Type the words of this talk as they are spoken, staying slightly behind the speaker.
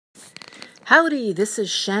Howdy, this is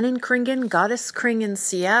Shannon Kringen, Goddess Kring in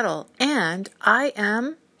Seattle, and I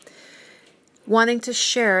am wanting to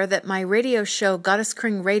share that my radio show, Goddess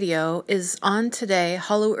Kring Radio, is on today.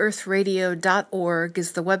 HollowEarthRadio.org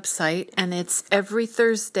is the website, and it's every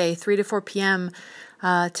Thursday, 3 to 4 p.m.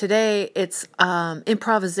 Today, it's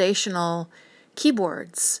improvisational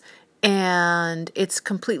keyboards, and it's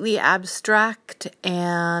completely abstract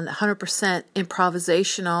and 100%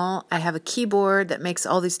 improvisational. I have a keyboard that makes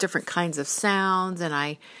all these different kinds of sounds, and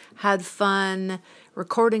I had fun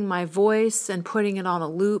recording my voice and putting it on a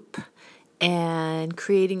loop and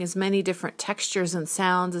creating as many different textures and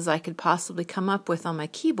sounds as I could possibly come up with on my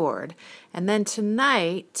keyboard. And then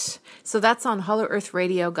tonight, so that's on Hollow Earth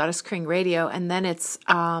Radio, Goddess Kring Radio, and then it's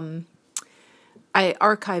I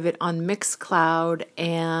archive it on Mixcloud,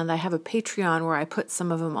 and I have a Patreon where I put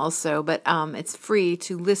some of them also, but it's free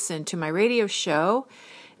to listen to my radio show,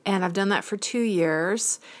 and I've done that for 2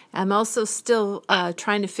 years. I'm also still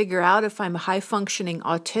trying to figure out if I'm high-functioning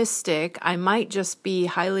autistic. I might just be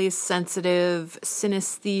highly sensitive,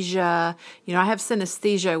 synesthesia. You know, I have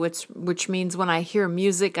synesthesia, which means when I hear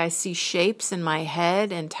music, I see shapes in my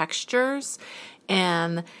head and textures,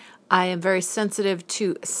 and I am very sensitive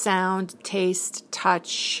to sound, taste,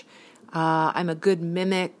 touch. I'm a good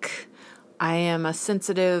mimic. I am a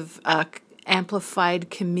sensitive, amplified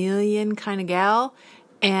chameleon kind of gal.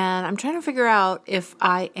 And I'm trying to figure out if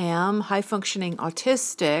I am high-functioning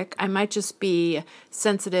autistic. I might just be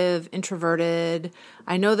sensitive, introverted.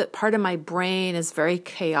 I know that part of my brain is very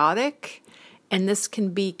chaotic, and this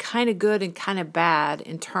can be kind of good and kind of bad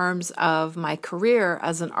in terms of my career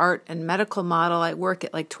as an art and medical model. I work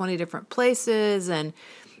at like 20 different places, and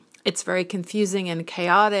it's very confusing and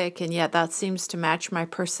chaotic, and yet that seems to match my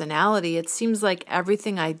personality. It seems like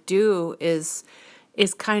everything I do is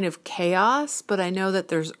kind of chaos, but I know that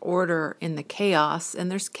there's order in the chaos, and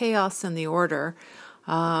there's chaos in the order.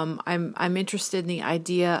 I'm interested in the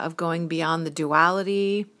idea of going beyond the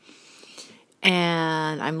duality.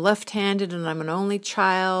 And I'm left-handed, and I'm an only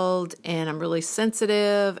child, and I'm really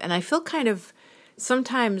sensitive, and I feel kind of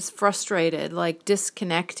sometimes frustrated, like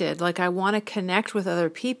disconnected, like I want to connect with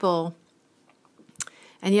other people,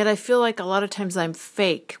 and yet I feel like a lot of times I'm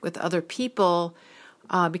fake with other people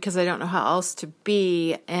because I don't know how else to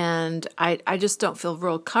be, and I just don't feel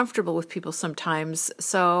real comfortable with people sometimes,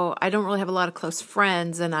 so I don't really have a lot of close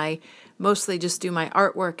friends, and I mostly just do my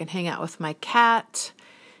artwork and hang out with my cat.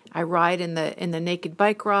 I ride in the naked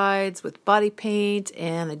bike rides with body paint,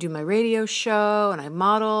 and I do my radio show, and I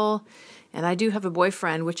model, and I do have a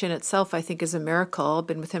boyfriend, which in itself I think is a miracle. I've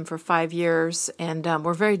been with him for 5 years, and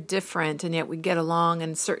we're very different, and yet we get along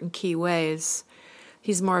in certain key ways.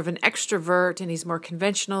 He's more of an extrovert, and he's more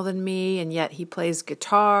conventional than me, and yet he plays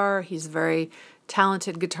guitar. He's a very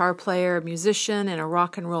talented guitar player, musician in a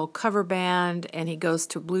rock and roll cover band, and he goes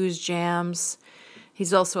to blues jams.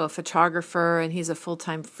 He's also a photographer, and he's a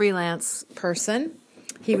full-time freelance person.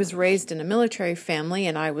 He was raised in a military family,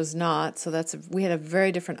 and I was not, so we had a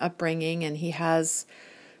very different upbringing, and he has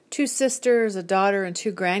 2 sisters, a daughter, and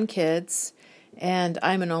 2 grandkids, and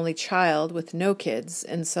I'm an only child with no kids,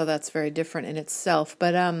 and so that's very different in itself.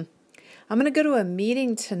 But I'm going to go to a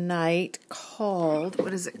meeting tonight called,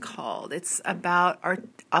 what is it called? It's about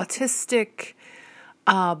autistic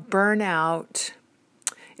burnout.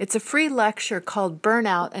 It's a free lecture called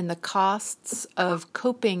Burnout and the Costs of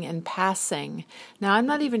Coping and Passing. Now, I'm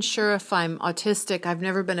not even sure if I'm autistic. I've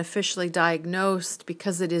never been officially diagnosed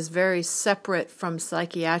because it is very separate from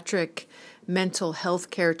psychiatric mental health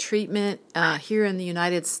care treatment here in the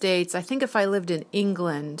United States. I think if I lived in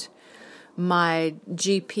England, my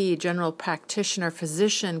GP, general practitioner,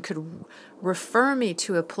 physician, could refer me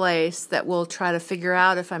to a place that will try to figure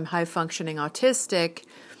out if I'm high-functioning autistic,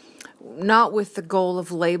 not with the goal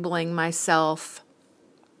of labeling myself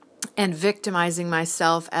and victimizing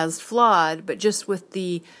myself as flawed, but just with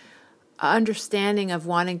the understanding of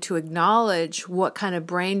wanting to acknowledge what kind of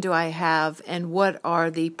brain do I have and what are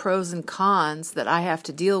the pros and cons that I have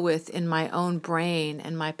to deal with in my own brain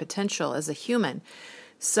and my potential as a human.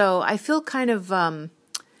 So I feel kind of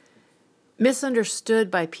misunderstood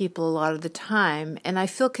by people a lot of the time, and I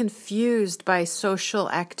feel confused by social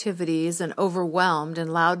activities and overwhelmed,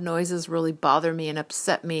 and loud noises really bother me and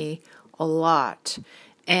upset me a lot.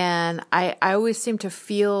 And I always seem to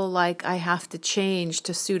feel like I have to change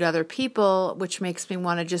to suit other people, which makes me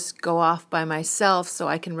want to just go off by myself so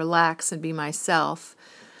I can relax and be myself.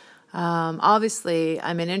 Obviously,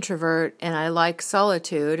 I'm an introvert and I like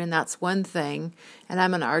solitude, and that's one thing. And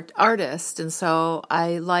I'm an artist, and so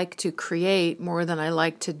I like to create more than I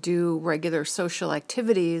like to do regular social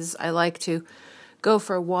activities. I like to go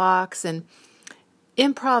for walks, and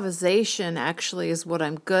improvisation actually is what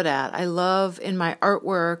I'm good at. I love in my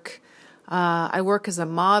artwork, I work as a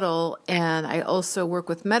model, and I also work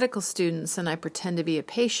with medical students, and I pretend to be a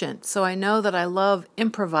patient. So I know that I love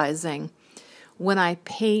improvising. When I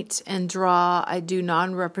paint and draw, I do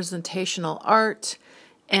non-representational art,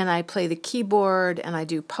 and I play the keyboard, and I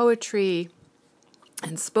do poetry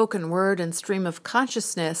and spoken word and stream of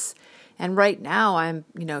consciousness. And right now I'm,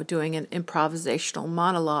 doing an improvisational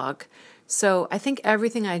monologue. So I think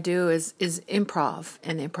everything I do is improv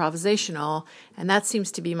and improvisational, and that seems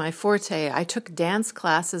to be my forte. I took dance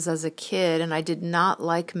classes as a kid, and I did not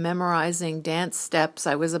like memorizing dance steps.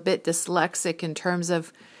 I was a bit dyslexic in terms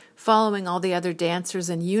of following all the other dancers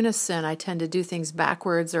in unison. I tend to do things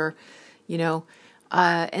backwards or,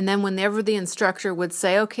 and then whenever the instructor would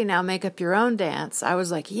say, okay, now make up your own dance, I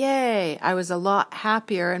was like, yay! I was a lot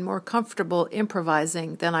happier and more comfortable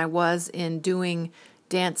improvising than I was in doing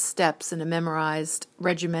dance steps in a memorized,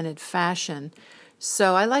 regimented fashion.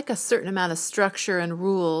 So I like a certain amount of structure and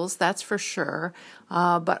rules, that's for sure,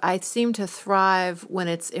 but I seem to thrive when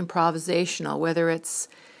it's improvisational, whether it's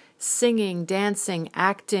singing, dancing,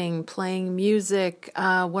 acting, playing music.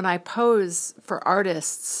 When I pose for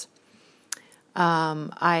artists, I've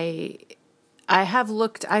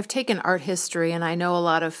taken art history, and I know a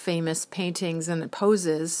lot of famous paintings and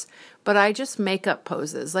poses, but I just make up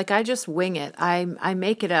poses. Like, I just wing it. I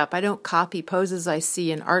make it up. I don't copy poses I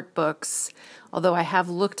see in art books, although I have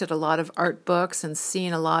looked at a lot of art books and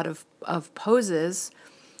seen a lot of poses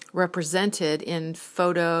represented in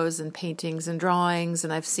photos and paintings and drawings,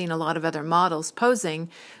 and I've seen a lot of other models posing,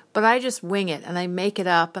 but I just wing it, and I make it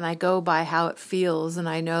up, and I go by how it feels, and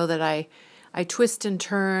I know that I twist and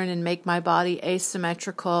turn and make my body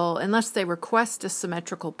asymmetrical, unless they request a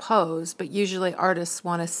symmetrical pose, but usually artists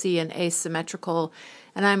want to see an asymmetrical,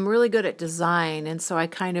 and I'm really good at design, and so I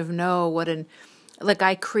kind of know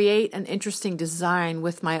I create an interesting design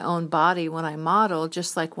with my own body when I model,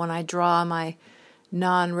 just like when I draw my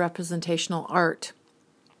non-representational art.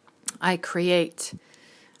 I create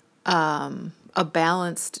a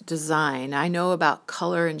balanced design. I know about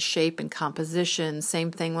color and shape and composition. Same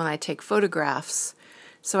thing when I take photographs.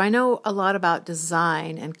 So I know a lot about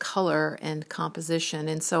design and color and composition.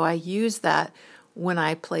 And so I use that when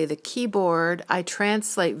I play the keyboard. I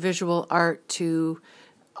translate visual art to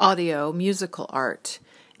audio, musical art,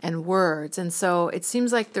 and words. And so it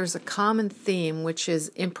seems like there's a common theme, which is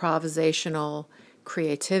improvisational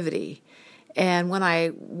creativity. And when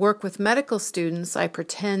I work with medical students, I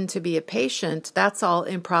pretend to be a patient. That's all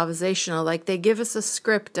improvisational. Like, they give us a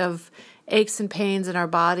script of aches and pains in our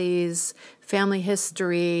bodies, family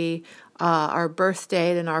history, our birth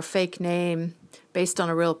date, and our fake name based on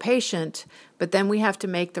a real patient. But then we have to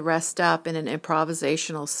make the rest up in an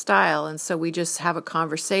improvisational style. And so we just have a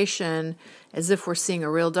conversation as if we're seeing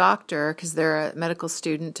a real doctor, because they're a medical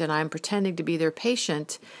student and I'm pretending to be their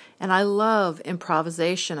patient. And I love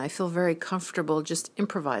improvisation. I feel very comfortable just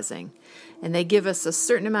improvising. And they give us a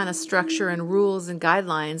certain amount of structure and rules and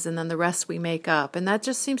guidelines, and then the rest we make up. And that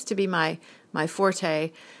just seems to be my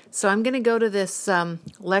forte. So I'm going to go to this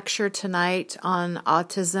lecture tonight on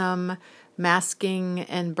autism, masking,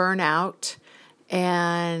 and burnout.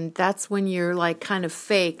 And that's when you're like kind of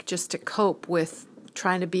fake just to cope with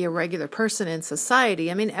trying to be a regular person in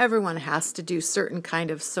society. I mean, everyone has to do certain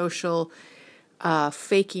kind of social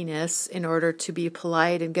fakiness in order to be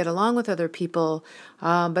polite and get along with other people.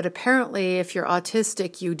 But apparently, if you're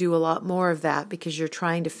autistic, you do a lot more of that because you're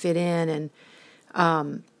trying to fit in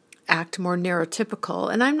and act more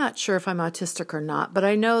neurotypical. And I'm not sure if I'm autistic or not, but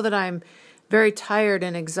I know that I'm very tired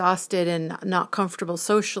and exhausted and not comfortable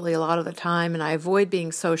socially a lot of the time, and I avoid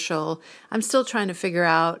being social. I'm still trying to figure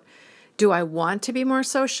out, do I want to be more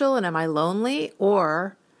social and am I lonely,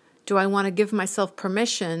 or do I want to give myself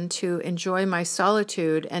permission to enjoy my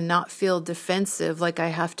solitude and not feel defensive like I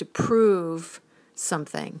have to prove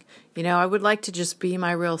something? I would like to just be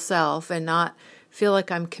my real self and not feel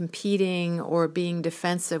like I'm competing or being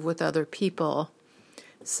defensive with other people.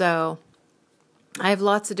 So I have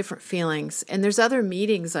lots of different feelings. And there's other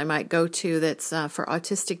meetings I might go to that's for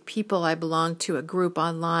autistic people. I belong to a group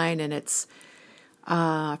online, and it's,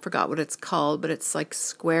 I forgot what it's called, but it's like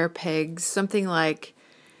square pegs, something like,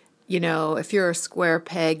 if you're a square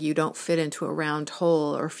peg, you don't fit into a round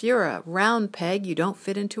hole, or if you're a round peg, you don't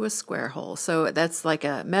fit into a square hole. So that's like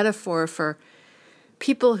a metaphor for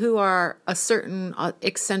people who are a certain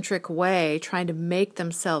eccentric way trying to make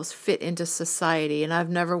themselves fit into society. And I've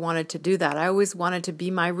never wanted to do that. I always wanted to be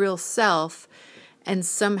my real self and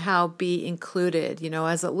somehow be included.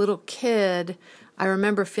 As a little kid, I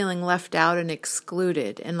remember feeling left out and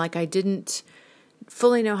excluded, and like I didn't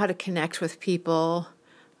fully know how to connect with people.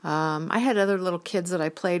 I had other little kids that I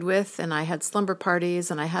played with, and I had slumber parties,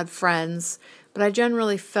 and I had friends, but I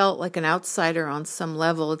generally felt like an outsider on some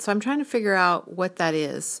level, and so I'm trying to figure out what that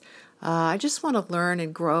is. I just want to learn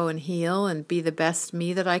and grow and heal and be the best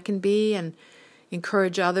me that I can be, and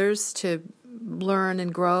encourage others to learn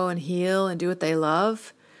and grow and heal and do what they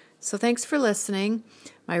love. So thanks for listening.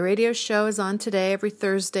 My radio show is on today, every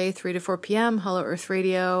Thursday, 3 to 4 p.m., Hollow Earth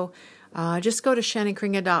Radio. Just go to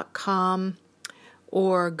ShannonKringa.com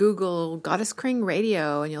or Google Goddess Kring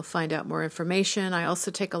Radio, and you'll find out more information. I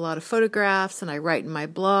also take a lot of photographs, and I write in my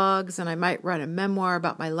blogs, and I might write a memoir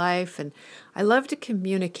about my life. And I love to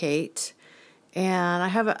communicate, and I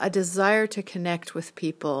have a desire to connect with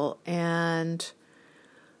people. And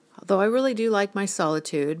although I really do like my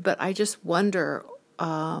solitude, but I just wonder,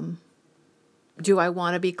 do I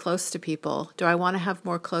want to be close to people? Do I want to have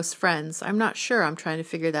more close friends? I'm not sure. I'm trying to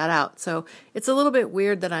figure that out. So it's a little bit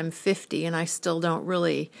weird that I'm 50 and I still don't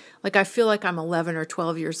really, I feel like I'm 11 or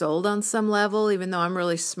 12 years old on some level, even though I'm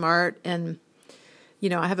really smart. And,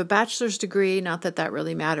 I have a bachelor's degree, not that that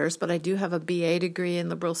really matters, but I do have a BA degree in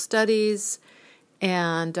liberal studies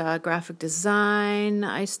and graphic design.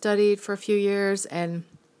 I studied for a few years, and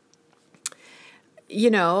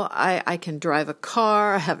I can drive a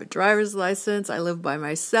car, I have a driver's license, I live by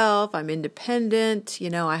myself, I'm independent,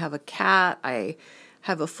 I have a cat, I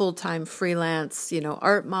have a full-time freelance,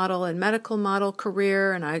 art model and medical model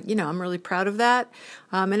career, and I'm really proud of that.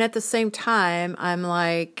 And at the same time, I'm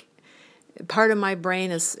like, part of my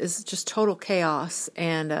brain is just total chaos,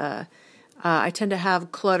 and I tend to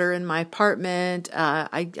have clutter in my apartment.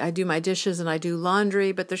 I do my dishes and I do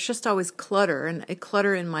laundry, but there's just always clutter, and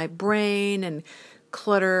clutter in my brain, and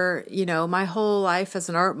clutter, my whole life as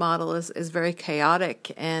an art model is very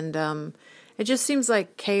chaotic, and it just seems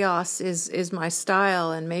like chaos is my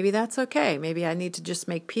style, and maybe that's okay. Maybe I need to just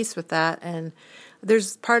make peace with that. And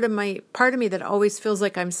there's part of me that always feels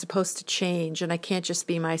like I'm supposed to change, and I can't just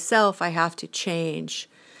be myself. I have to change,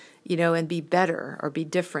 and be better or be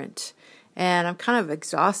different. And I'm kind of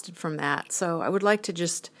exhausted from that. So I would like to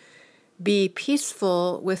just be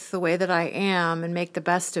peaceful with the way that I am and make the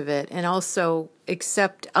best of it, and also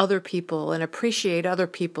accept other people and appreciate other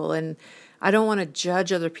people. And I don't want to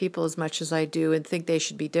judge other people as much as I do and think they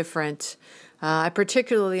should be different. I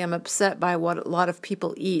particularly am upset by what a lot of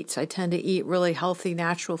people eat. I tend to eat really healthy,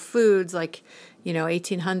 natural foods like,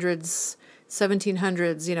 1800s,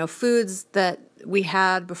 1700s, foods that we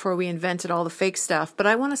had before we invented all the fake stuff. But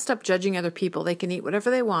I want to stop judging other people. They can eat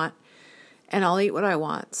whatever they want, and I'll eat what I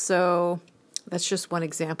want. So that's just one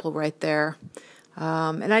example right there.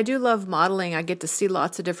 And I do love modeling. I get to see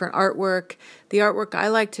lots of different artwork. The artwork I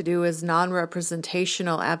like to do is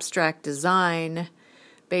non-representational abstract design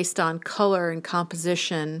based on color and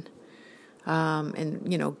composition,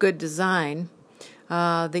 and, good design.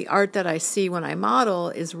 The art that I see when I model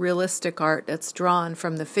is realistic art that's drawn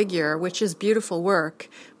from the figure, which is beautiful work.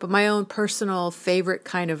 But my own personal favorite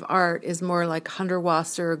kind of art is more like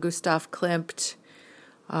Hundertwasser, Gustav Klimt,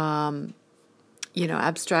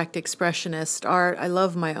 abstract expressionist art. I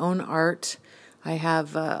love my own art. I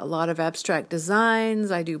have a lot of abstract designs.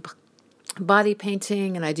 I do body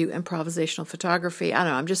painting, and I do improvisational photography. I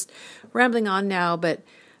don't know, I'm just rambling on now, but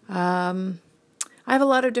I have a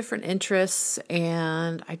lot of different interests,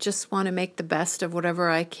 and I just want to make the best of whatever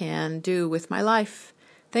I can do with my life.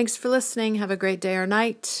 Thanks for listening. Have a great day or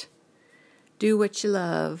night. Do what you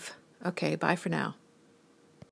love. Okay, bye for now.